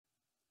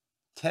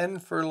10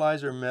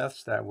 fertilizer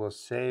myths that will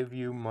save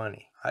you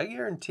money. I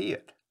guarantee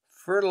it.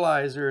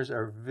 Fertilizers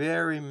are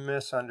very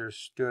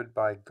misunderstood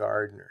by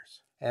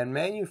gardeners, and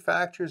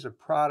manufacturers of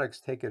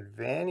products take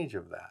advantage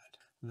of that.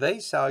 They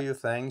sell you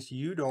things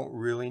you don't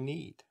really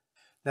need.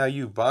 Now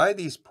you buy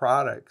these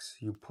products,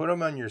 you put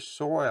them on your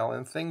soil,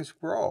 and things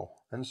grow.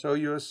 And so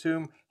you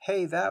assume,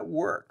 hey, that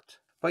worked.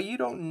 But you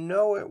don't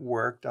know it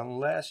worked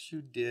unless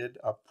you did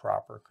a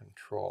proper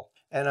control.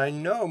 And I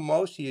know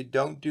most of you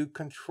don't do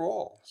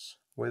controls.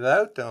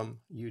 Without them,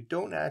 you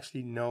don't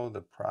actually know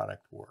the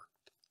product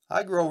worked.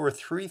 I grow over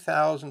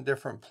 3,000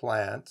 different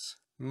plants.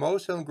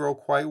 Most of them grow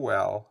quite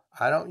well.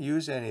 I don't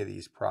use any of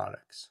these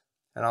products.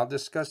 And I'll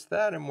discuss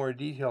that in more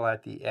detail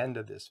at the end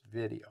of this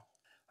video.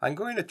 I'm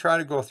going to try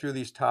to go through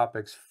these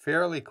topics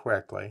fairly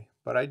quickly,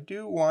 but I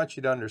do want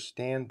you to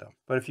understand them.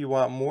 But if you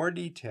want more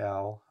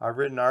detail, I've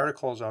written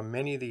articles on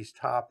many of these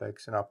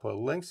topics, and I'll put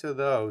links to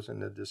those in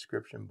the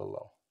description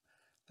below.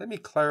 Let me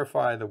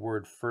clarify the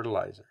word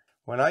fertilizer.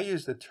 When I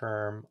use the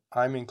term,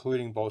 I'm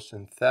including both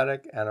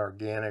synthetic and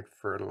organic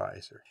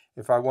fertilizer.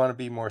 If I want to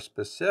be more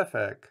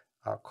specific,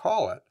 I'll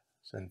call it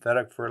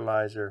synthetic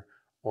fertilizer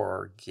or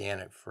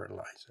organic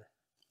fertilizer.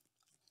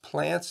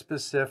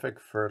 Plant-specific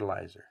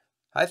fertilizer.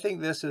 I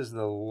think this is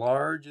the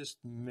largest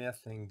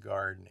myth in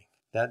gardening,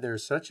 that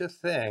there's such a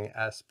thing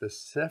as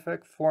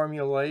specific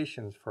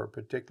formulations for a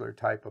particular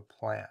type of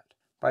plant.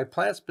 By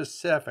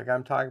plant-specific,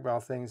 I'm talking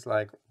about things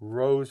like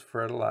rose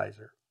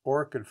fertilizer,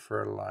 orchid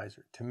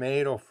fertilizer,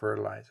 tomato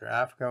fertilizer,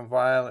 African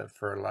violet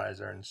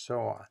fertilizer, and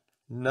so on.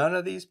 None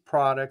of these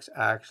products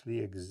actually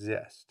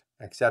exist,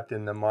 except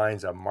in the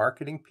minds of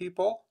marketing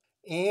people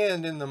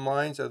and in the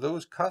minds of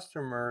those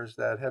customers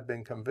that have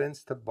been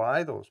convinced to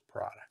buy those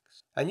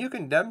products. And you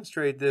can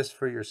demonstrate this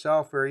for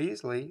yourself very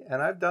easily,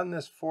 and I've done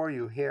this for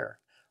you here.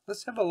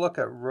 Let's have a look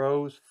at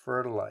rose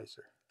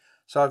fertilizer.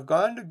 So I've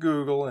gone to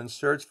Google and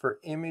searched for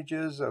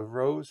images of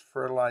rose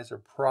fertilizer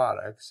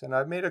products, and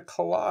I've made a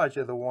collage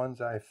of the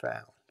ones I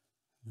found.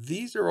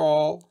 These are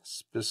all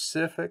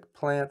specific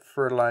plant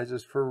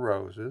fertilizers for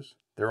roses.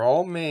 They're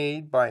all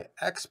made by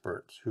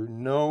experts who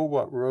know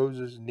what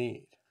roses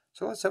need.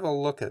 So let's have a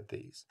look at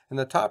these. In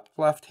the top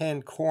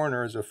left-hand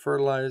corner is a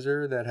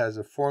fertilizer that has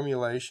a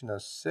formulation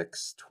of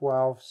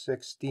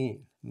 6-12-16,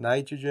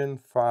 nitrogen,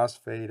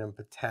 phosphate, and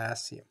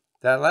potassium.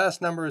 That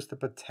last number is the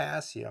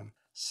potassium,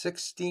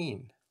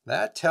 16.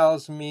 That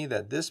tells me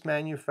that this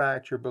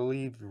manufacturer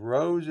believes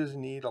roses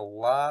need a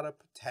lot of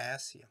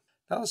potassium.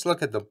 Now let's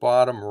look at the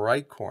bottom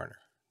right corner.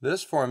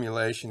 This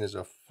formulation is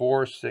a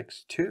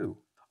 4-6-2.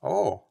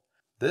 Oh,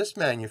 this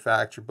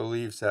manufacturer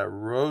believes that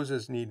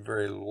roses need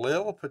very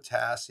little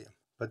potassium,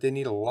 but they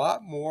need a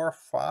lot more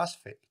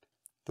phosphate.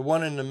 The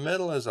one in the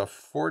middle is a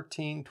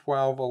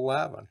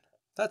 14-12-11.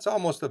 That's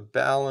almost a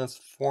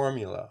balanced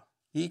formula,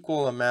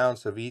 equal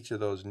amounts of each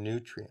of those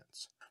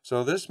nutrients.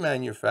 So this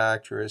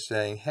manufacturer is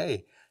saying,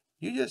 hey,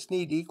 you just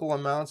need equal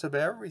amounts of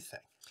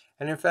everything.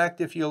 And in fact,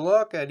 if you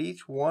look at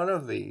each one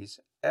of these,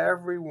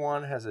 every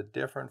one has a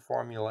different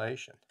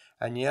formulation.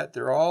 And yet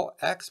they're all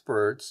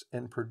experts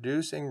in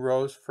producing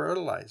rose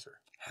fertilizer.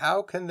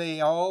 How can they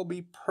all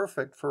be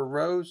perfect for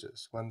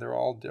roses when they're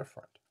all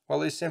different? Well,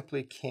 they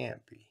simply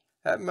can't be.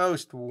 At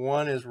most,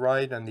 one is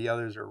right and the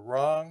others are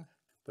wrong,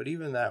 but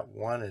even that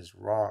one is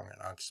wrong, and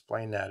I'll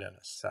explain that in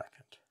a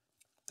second.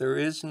 There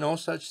is no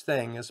such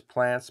thing as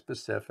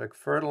plant-specific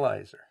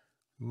fertilizer.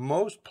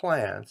 Most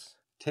plants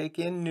take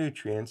in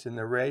nutrients in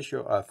the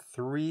ratio of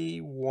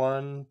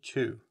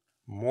 3-1-2.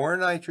 More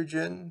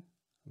nitrogen,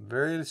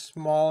 very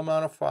small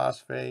amount of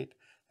phosphate,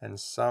 and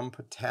some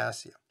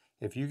potassium.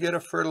 If you get a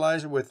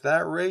fertilizer with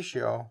that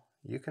ratio,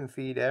 you can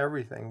feed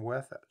everything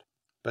with it.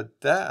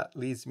 But that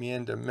leads me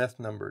into myth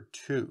number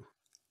 2.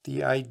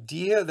 The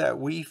idea that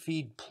we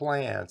feed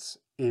plants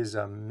is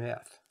a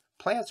myth.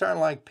 Plants aren't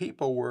like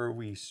people where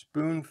we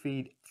spoon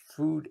feed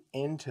food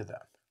into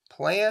them.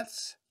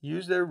 Plants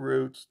use their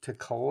roots to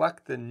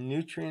collect the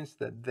nutrients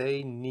that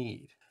they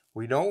need.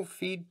 We don't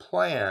feed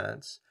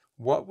plants.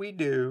 What we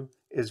do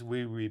is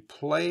we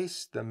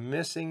replace the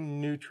missing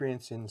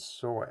nutrients in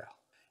soil.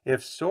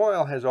 If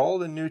soil has all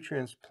the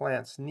nutrients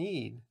plants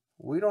need,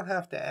 we don't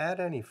have to add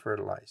any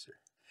fertilizer.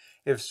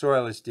 If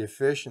soil is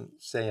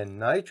deficient, say in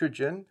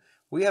nitrogen,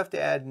 we have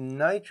to add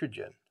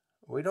nitrogen.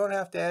 We don't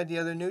have to add the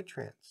other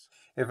nutrients.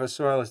 If a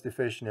soil is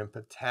deficient in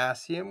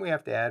potassium, we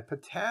have to add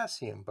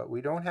potassium, but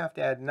we don't have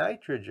to add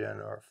nitrogen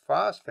or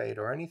phosphate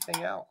or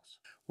anything else.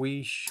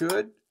 We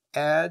should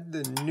add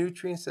the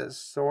nutrients that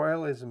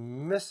soil is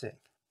missing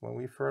when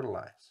we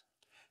fertilize.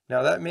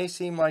 Now that may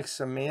seem like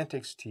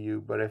semantics to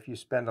you, but if you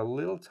spend a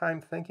little time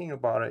thinking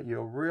about it,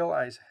 you'll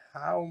realize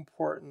how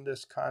important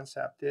this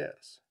concept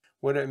is.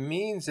 What it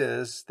means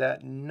is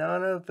that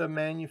none of the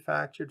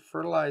manufactured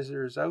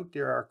fertilizers out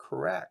there are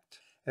correct.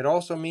 It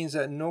also means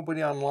that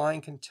nobody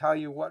online can tell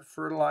you what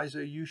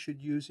fertilizer you should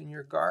use in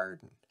your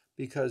garden,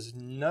 because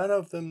none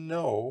of them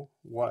know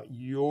what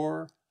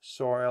your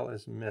soil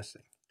is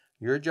missing.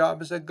 Your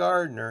job as a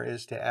gardener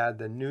is to add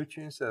the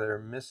nutrients that are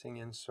missing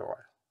in soil.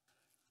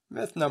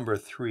 Myth number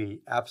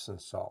 3, Epsom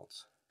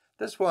salts.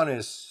 This one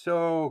is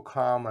so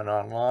common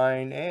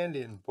online and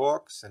in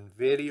books and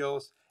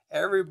videos.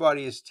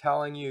 Everybody is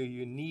telling you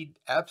you need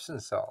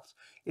Epsom salts.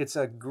 It's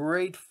a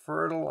great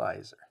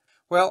fertilizer.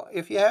 Well,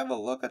 if you have a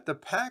look at the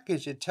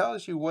package, it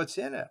tells you what's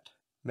in it.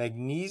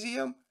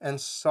 Magnesium and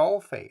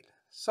sulfate.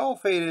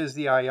 Sulfate is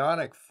the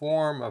ionic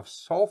form of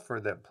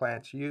sulfur that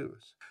plants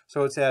use.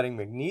 So it's adding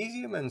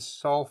magnesium and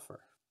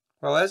sulfur.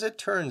 Well, as it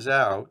turns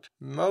out,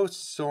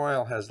 most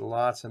soil has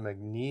lots of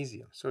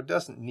magnesium, so it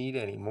doesn't need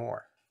any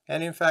more.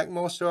 And in fact,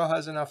 most soil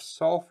has enough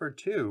sulfur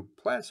too.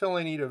 Plants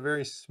only need a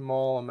very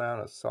small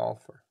amount of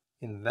sulfur.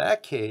 In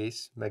that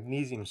case,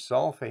 magnesium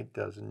sulfate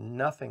does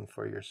nothing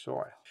for your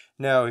soil.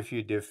 Now, if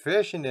you're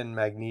deficient in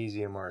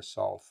magnesium or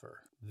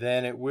sulfur,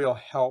 then it will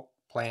help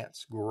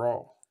plants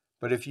grow.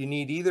 But if you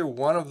need either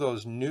one of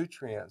those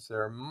nutrients,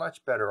 there are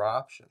much better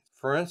options.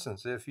 For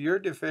instance, if you're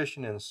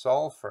deficient in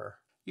sulfur,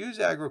 use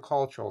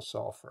agricultural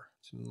sulfur.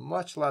 It's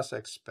much less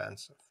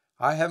expensive.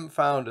 I haven't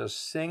found a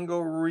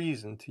single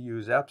reason to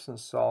use Epsom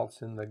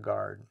salts in the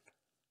garden.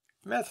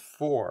 Myth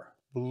 4,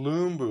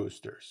 bloom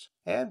boosters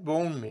and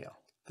bone meal.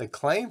 The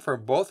claim for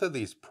both of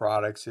these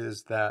products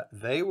is that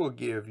they will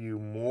give you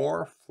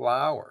more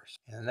flowers,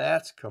 and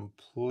that's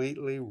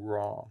completely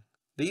wrong.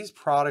 These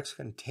products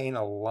contain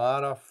a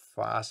lot of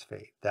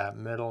phosphate, that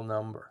middle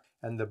number,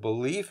 and the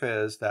belief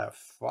is that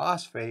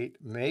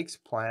phosphate makes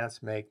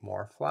plants make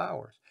more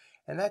flowers,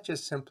 and that's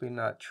just simply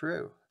not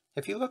true.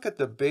 If you look at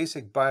the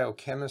basic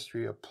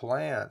biochemistry of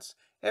plants,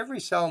 every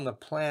cell in the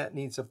plant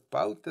needs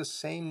about the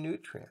same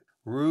nutrient.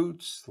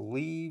 Roots,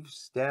 leaves,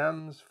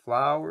 stems,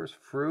 flowers,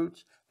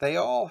 fruits, they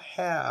all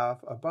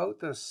have about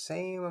the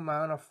same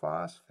amount of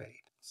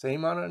phosphate,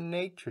 same amount of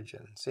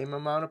nitrogen, same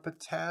amount of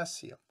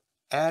potassium.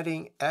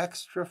 Adding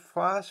extra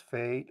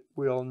phosphate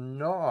will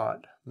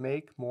not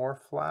make more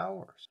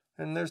flowers.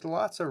 And there's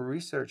lots of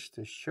research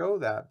to show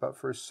that, but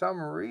for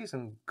some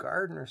reason,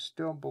 gardeners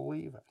still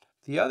believe it.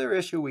 The other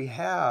issue we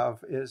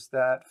have is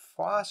that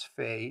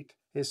phosphate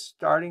is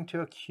starting to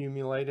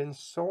accumulate in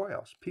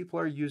soils. People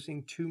are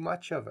using too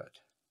much of it.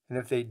 And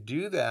if they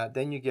do that,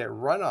 then you get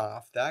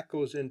runoff. That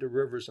goes into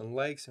rivers and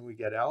lakes, and we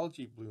get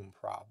algae bloom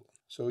problems.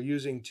 So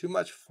using too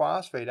much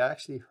phosphate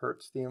actually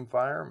hurts the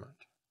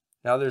environment.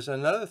 Now there's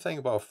another thing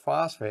about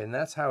phosphate, and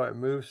that's how it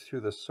moves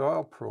through the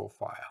soil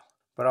profile.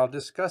 But I'll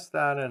discuss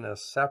that in a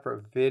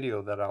separate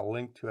video that I'll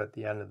link to at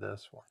the end of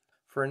this one.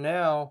 For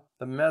now,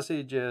 the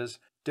message is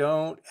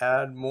don't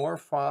add more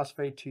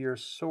phosphate to your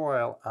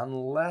soil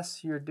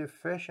unless you're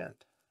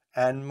deficient.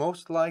 And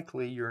most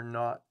likely you're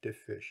not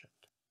deficient.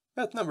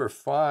 Myth number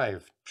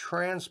 5,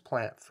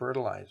 transplant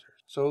fertilizers.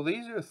 So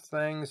these are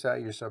things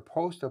that you're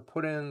supposed to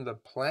put in the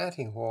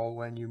planting hole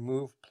when you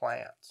move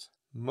plants.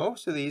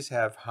 Most of these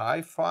have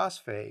high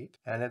phosphate,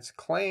 and it's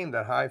claimed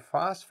that high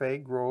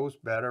phosphate grows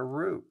better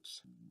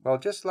roots. Well,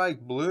 just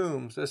like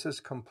blooms, this is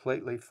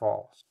completely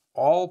false.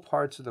 All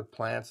parts of the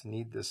plants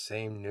need the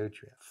same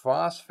nutrient.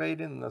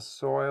 Phosphate in the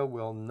soil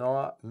will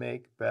not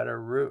make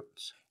better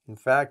roots. In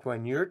fact,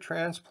 when you're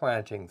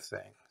transplanting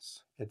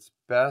things, it's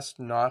best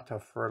not to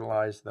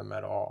fertilize them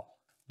at all.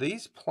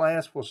 These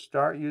plants will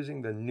start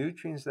using the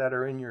nutrients that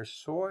are in your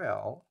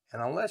soil,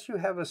 and unless you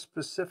have a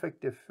specific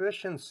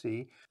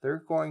deficiency, they're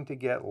going to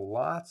get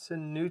lots of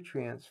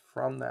nutrients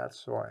from that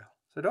soil.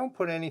 So don't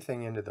put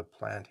anything into the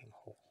planting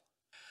hole.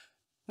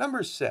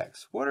 Number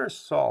 6, what are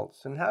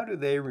salts and how do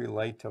they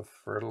relate to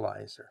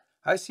fertilizer?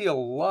 I see a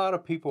lot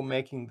of people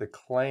making the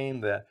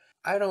claim that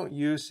I don't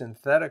use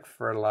synthetic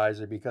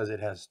fertilizer because it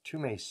has too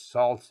many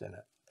salts in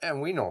it.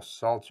 And we know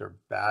salts are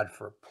bad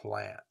for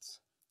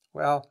plants.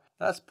 Well,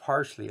 that's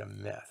partially a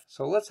myth.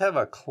 So let's have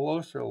a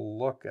closer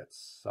look at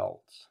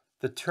salts.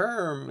 The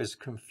term is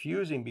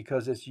confusing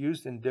because it's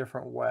used in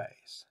different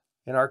ways.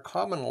 In our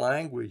common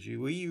language,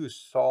 we use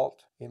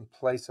salt in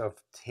place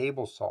of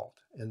table salt,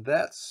 and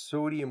that's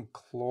sodium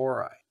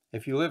chloride.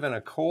 If you live in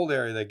a cold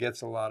area that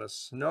gets a lot of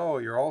snow,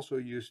 you're also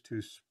used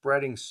to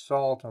spreading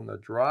salt on the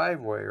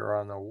driveway or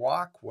on the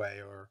walkway,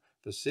 or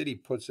the city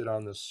puts it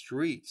on the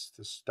streets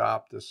to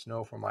stop the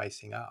snow from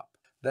icing up.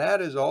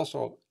 That is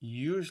also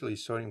usually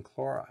sodium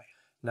chloride.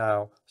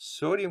 Now,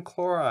 sodium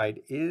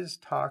chloride is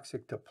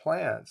toxic to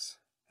plants.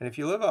 And if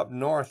you live up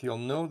north, you'll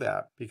know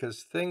that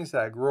because things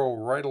that grow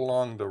right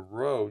along the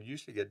road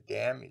usually get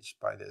damaged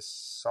by this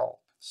salt.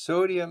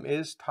 Sodium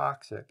is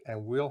toxic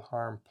and will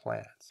harm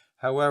plants.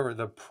 However,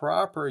 the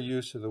proper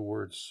use of the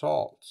word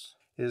salts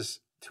is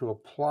to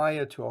apply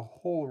it to a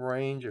whole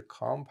range of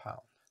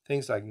compounds.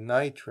 Things like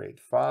nitrate,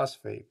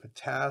 phosphate,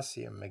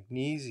 potassium,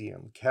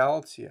 magnesium,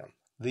 calcium.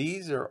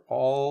 These are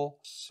all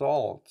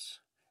salts,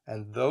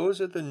 and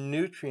those are the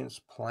nutrients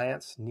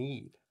plants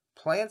need.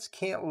 Plants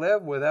can't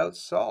live without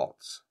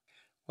salts.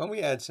 When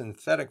we add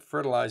synthetic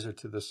fertilizer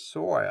to the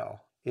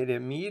soil, it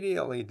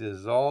immediately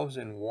dissolves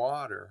in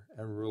water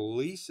and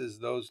releases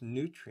those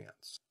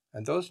nutrients.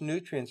 And those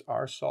nutrients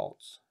are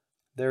salts.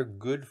 They're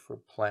good for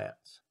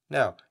plants.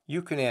 Now,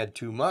 you can add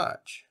too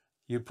much.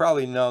 You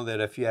probably know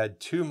that if you add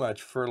too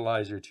much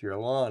fertilizer to your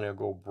lawn, it'll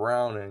go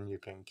brown and you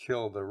can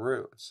kill the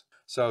roots.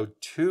 So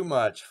too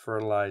much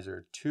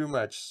fertilizer, too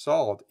much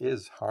salt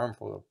is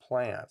harmful to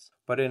plants,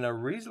 but in a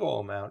reasonable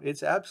amount,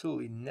 it's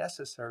absolutely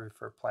necessary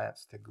for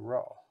plants to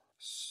grow.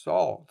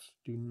 Salts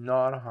do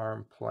not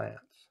harm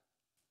plants.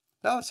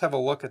 Now let's have a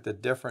look at the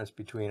difference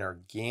between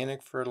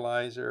organic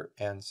fertilizer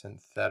and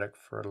synthetic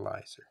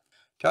fertilizer.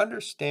 To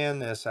understand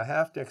this, I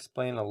have to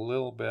explain a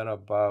little bit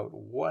about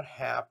what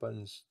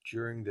happens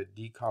during the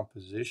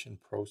decomposition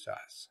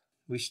process.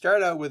 We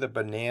start out with a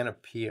banana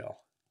peel,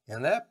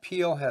 and that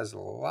peel has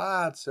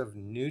lots of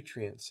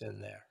nutrients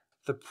in there.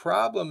 The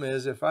problem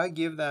is if I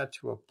give that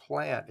to a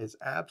plant, it's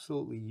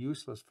absolutely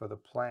useless for the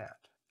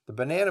plant. The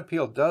banana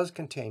peel does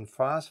contain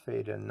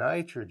phosphate and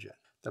nitrogen.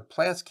 The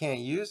plants can't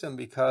use them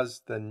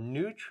because the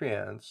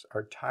nutrients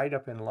are tied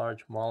up in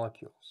large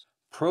molecules.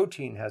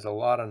 Protein has a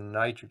lot of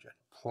nitrogen.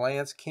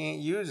 Plants can't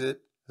use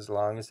it as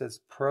long as it's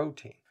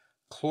protein.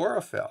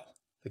 Chlorophyll,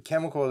 the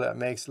chemical that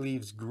makes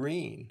leaves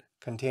green,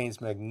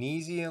 contains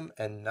magnesium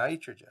and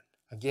nitrogen.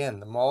 Again,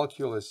 the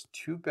molecule is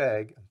too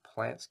big and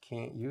plants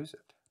can't use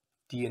it.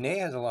 DNA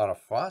has a lot of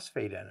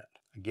phosphate in it.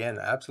 Again,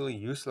 absolutely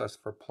useless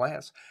for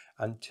plants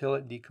until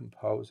it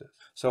decomposes.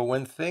 So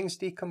when things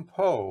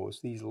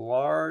decompose, these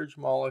large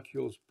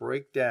molecules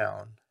break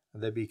down.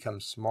 They become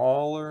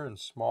smaller and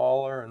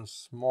smaller and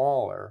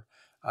smaller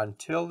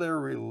until they're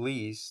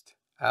released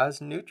as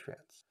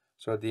nutrients.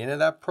 So at the end of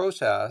that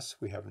process,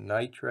 we have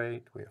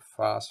nitrate, we have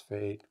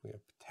phosphate, we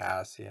have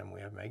potassium, we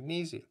have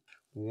magnesium.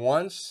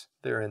 Once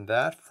they're in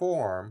that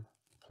form,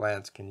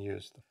 plants can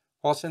use them.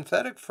 While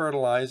synthetic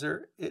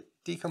fertilizer, it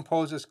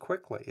decomposes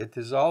quickly. It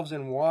dissolves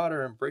in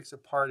water and breaks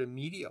apart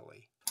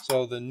immediately.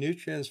 So the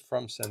nutrients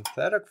from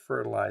synthetic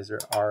fertilizer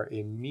are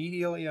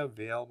immediately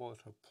available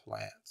to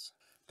plants.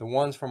 The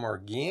ones from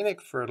organic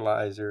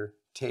fertilizer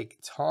take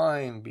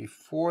time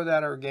before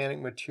that organic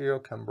material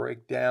can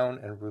break down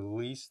and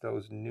release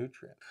those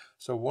nutrients.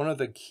 So one of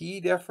the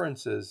key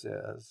differences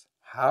is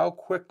how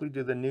quickly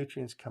do the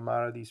nutrients come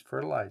out of these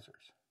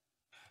fertilizers.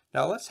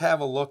 Now let's have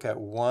a look at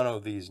one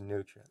of these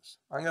nutrients.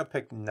 I'm going to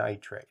pick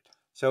nitrate.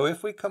 So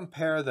if we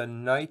compare the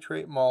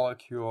nitrate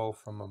molecule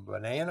from a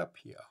banana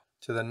peel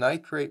to the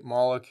nitrate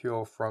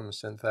molecule from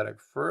synthetic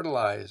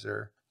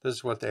fertilizer, this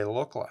is what they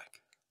look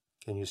like.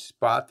 Can you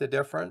spot the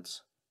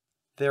difference?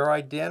 They're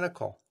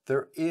identical.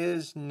 There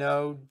is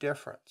no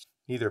difference.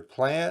 Neither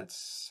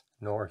plants,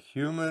 nor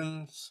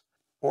humans,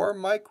 or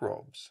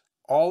microbes,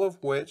 all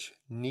of which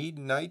need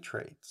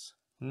nitrates.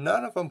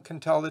 None of them can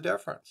tell the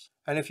difference.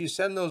 And if you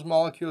send those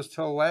molecules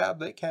to a lab,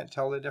 they can't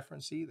tell the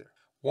difference either.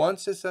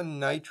 Once it's a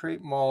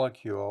nitrate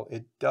molecule,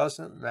 it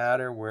doesn't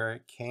matter where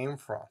it came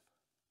from.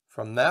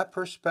 From that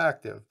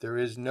perspective, there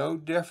is no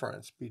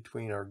difference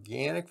between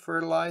organic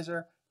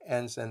fertilizer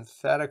and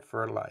synthetic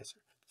fertilizer.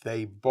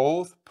 They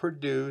both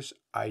produce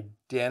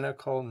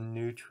identical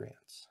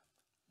nutrients.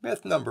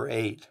 Myth number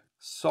 8,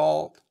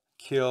 salt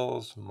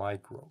kills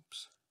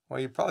microbes. Well,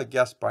 you probably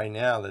guessed by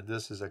now that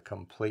this is a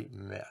complete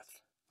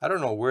myth. I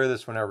don't know where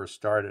this one ever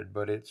started,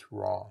 but it's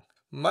wrong.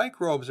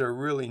 Microbes are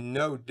really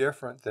no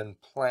different than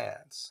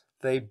plants.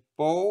 They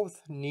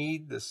both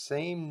need the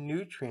same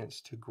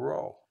nutrients to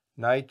grow.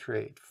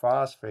 Nitrate,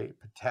 phosphate,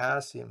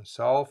 potassium,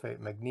 sulfate,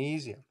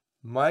 magnesium.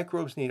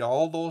 Microbes need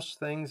all those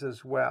things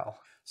as well.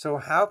 So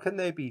how can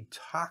they be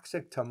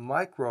toxic to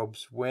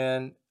microbes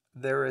when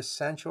they're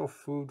essential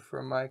food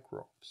for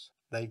microbes?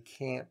 They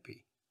can't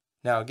be.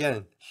 Now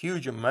again,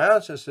 huge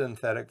amounts of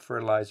synthetic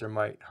fertilizer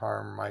might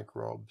harm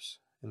microbes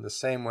in the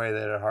same way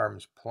that it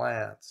harms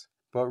plants,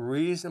 but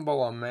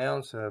reasonable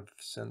amounts of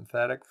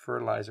synthetic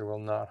fertilizer will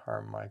not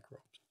harm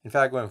microbes. In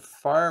fact, when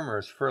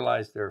farmers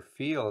fertilize their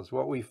fields,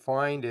 what we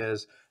find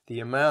is the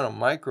amount of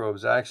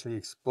microbes actually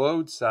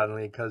explodes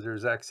suddenly because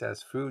there's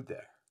excess food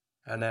there.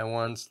 And then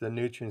once the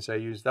nutrients are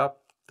used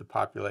up, the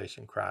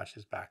population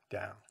crashes back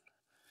down.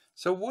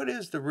 So what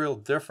is the real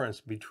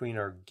difference between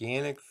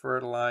organic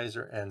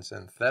fertilizer and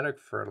synthetic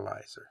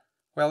fertilizer?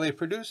 Well, they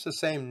produce the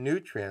same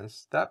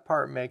nutrients. That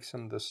part makes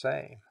them the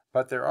same.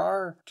 But there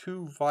are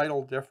two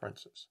vital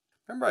differences.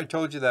 Remember I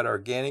told you that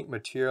organic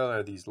material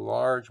are these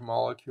large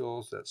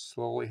molecules that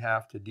slowly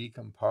have to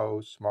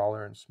decompose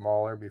smaller and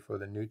smaller before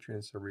the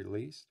nutrients are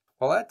released?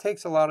 Well, that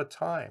takes a lot of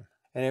time.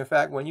 And in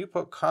fact, when you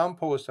put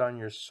compost on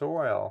your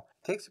soil,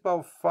 it takes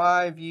about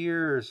 5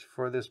 years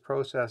for this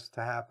process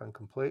to happen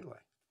completely.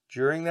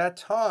 During that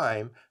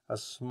time, a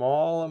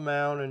small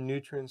amount of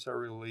nutrients are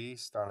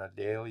released on a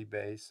daily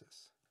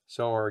basis.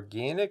 So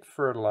organic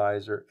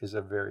fertilizer is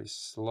a very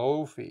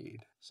slow feed.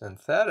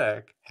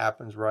 Synthetic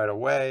happens right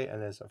away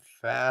and is a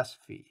fast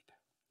feed.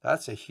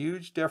 That's a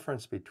huge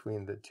difference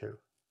between the two.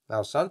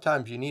 Now,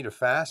 sometimes you need a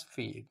fast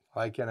feed,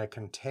 like in a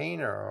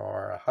container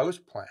or a house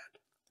plant.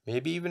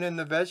 Maybe even in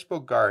the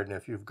vegetable garden,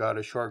 if you've got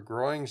a short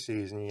growing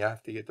season, you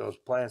have to get those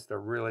plants to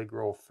really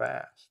grow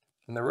fast.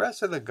 In the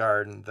rest of the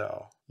garden,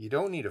 though, you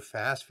don't need a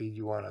fast feed.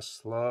 You want a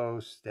slow,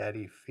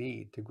 steady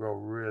feed to grow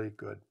really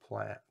good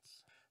plants.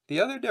 The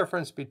other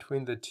difference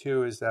between the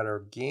two is that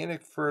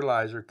organic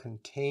fertilizer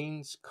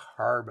contains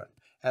carbon,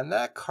 and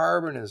that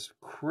carbon is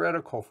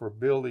critical for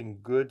building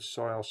good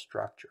soil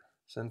structure.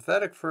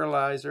 Synthetic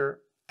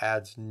fertilizer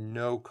adds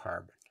no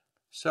carbon.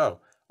 So,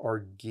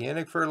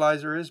 organic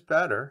fertilizer is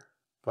better,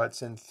 but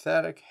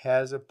synthetic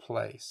has a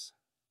place.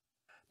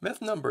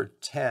 Myth number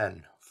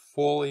 10,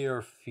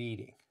 foliar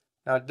feeding.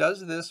 Now,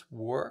 does this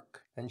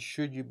work, and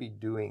should you be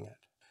doing it?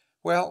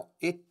 Well,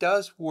 it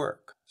does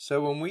work.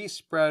 So when we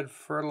spread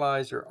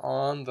fertilizer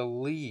on the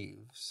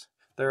leaves,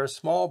 there are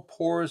small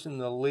pores in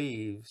the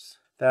leaves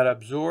that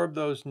absorb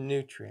those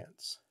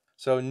nutrients.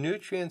 So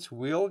nutrients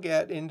will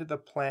get into the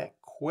plant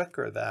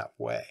quicker that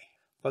way.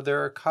 But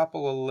there are a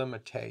couple of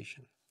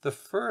limitations. The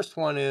first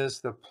one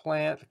is the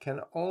plant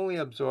can only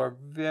absorb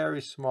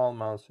very small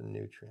amounts of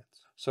nutrients.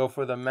 So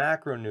for the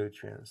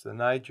macronutrients, the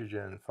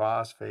nitrogen,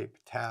 phosphate,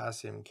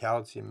 potassium,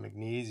 calcium,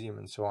 magnesium,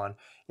 and so on,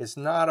 it's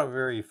not a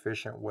very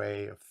efficient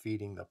way of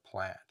feeding the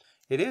plant.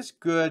 It is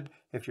good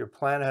if your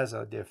plant has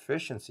a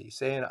deficiency,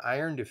 say an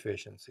iron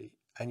deficiency,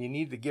 and you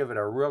need to give it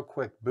a real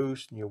quick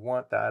boost and you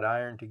want that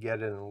iron to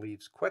get in the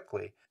leaves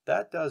quickly.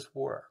 That does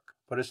work,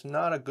 but it's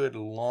not a good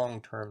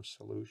long-term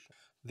solution.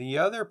 The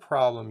other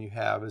problem you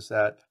have is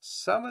that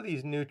some of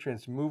these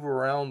nutrients move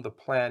around the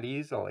plant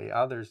easily,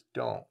 others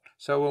don't.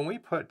 So when we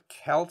put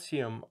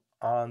calcium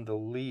on the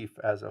leaf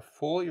as a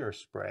foliar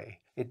spray,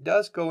 it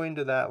does go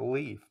into that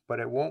leaf, but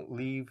it won't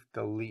leave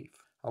the leaf.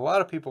 A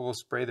lot of people will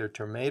spray their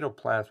tomato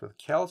plants with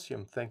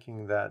calcium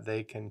thinking that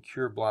they can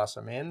cure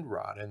blossom end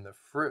rot in the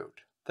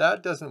fruit.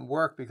 That doesn't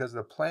work because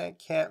the plant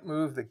can't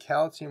move the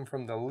calcium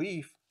from the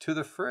leaf to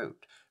the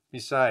fruit.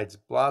 Besides,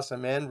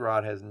 blossom end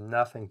rot has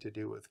nothing to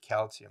do with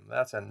calcium.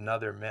 That's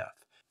another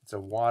myth. It's a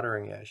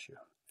watering issue.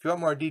 If you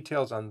want more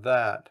details on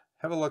that,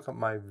 have a look at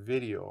my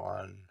video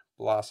on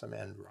blossom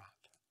end rot.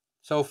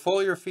 So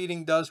foliar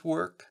feeding does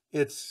work.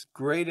 It's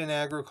great in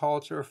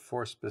agriculture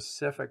for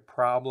specific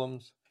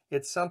problems.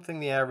 It's something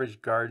the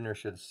average gardener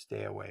should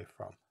stay away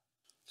from.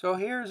 So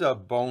here's a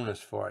bonus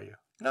for you.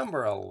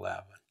 Number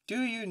 11.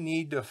 Do you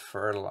need to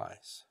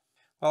fertilize?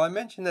 Well, I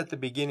mentioned at the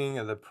beginning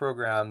of the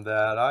program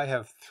that I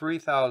have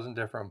 3,000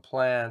 different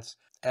plants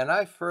and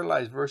I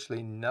fertilize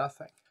virtually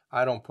nothing.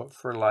 I don't put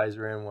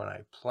fertilizer in when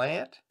I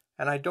plant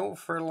and I don't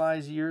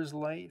fertilize years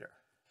later.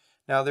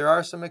 Now, there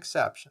are some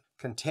exceptions.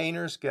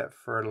 Containers get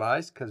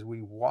fertilized because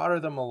we water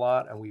them a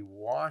lot and we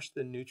wash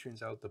the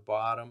nutrients out the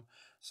bottom,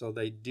 so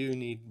they do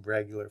need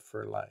regular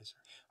fertilizer.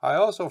 I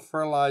also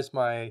fertilize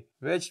my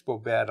vegetable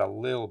bed a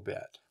little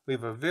bit. We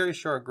have a very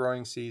short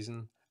growing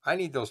season. I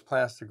need those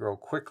plants to grow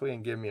quickly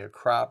and give me a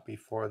crop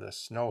before the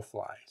snow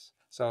flies.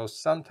 So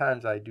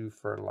sometimes I do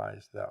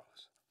fertilize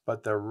those.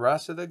 But the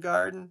rest of the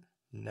garden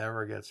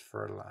never gets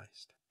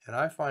fertilized. And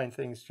I find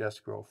things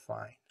just grow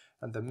fine.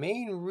 And the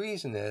main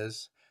reason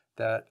is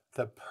that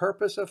the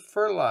purpose of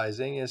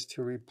fertilizing is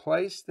to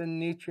replace the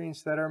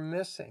nutrients that are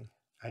missing.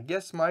 I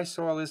guess my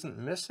soil isn't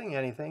missing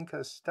anything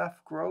because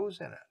stuff grows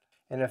in it.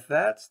 And if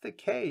that's the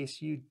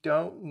case, you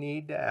don't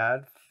need to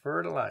add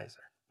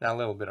fertilizer. Now, a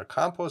little bit of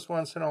compost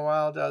once in a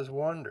while does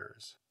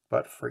wonders,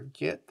 but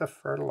forget the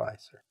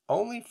fertilizer.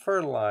 Only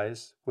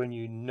fertilize when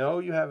you know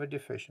you have a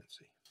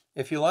deficiency.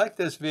 If you like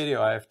this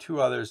video, I have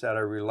two others that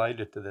are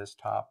related to this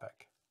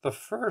topic. The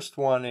first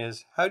one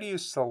is, how do you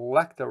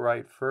select the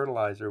right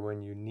fertilizer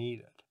when you need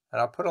it?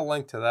 And I'll put a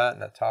link to that in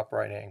the top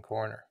right-hand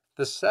corner.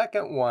 The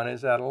second one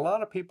is that a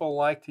lot of people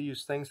like to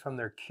use things from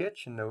their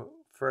kitchen to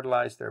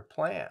fertilize their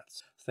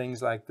plants.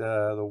 Things like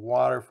the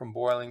water from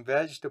boiling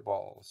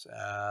vegetables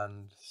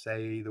and,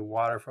 say, the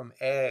water from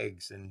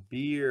eggs and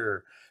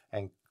beer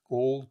and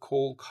old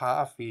cold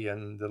coffee,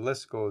 and the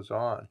list goes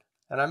on.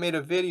 And I made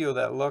a video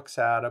that looks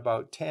at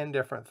about 10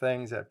 different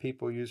things that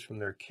people use from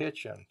their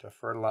kitchen to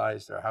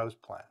fertilize their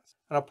houseplants.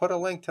 And I'll put a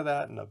link to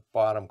that in the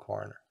bottom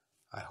corner.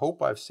 I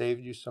hope I've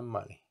saved you some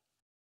money.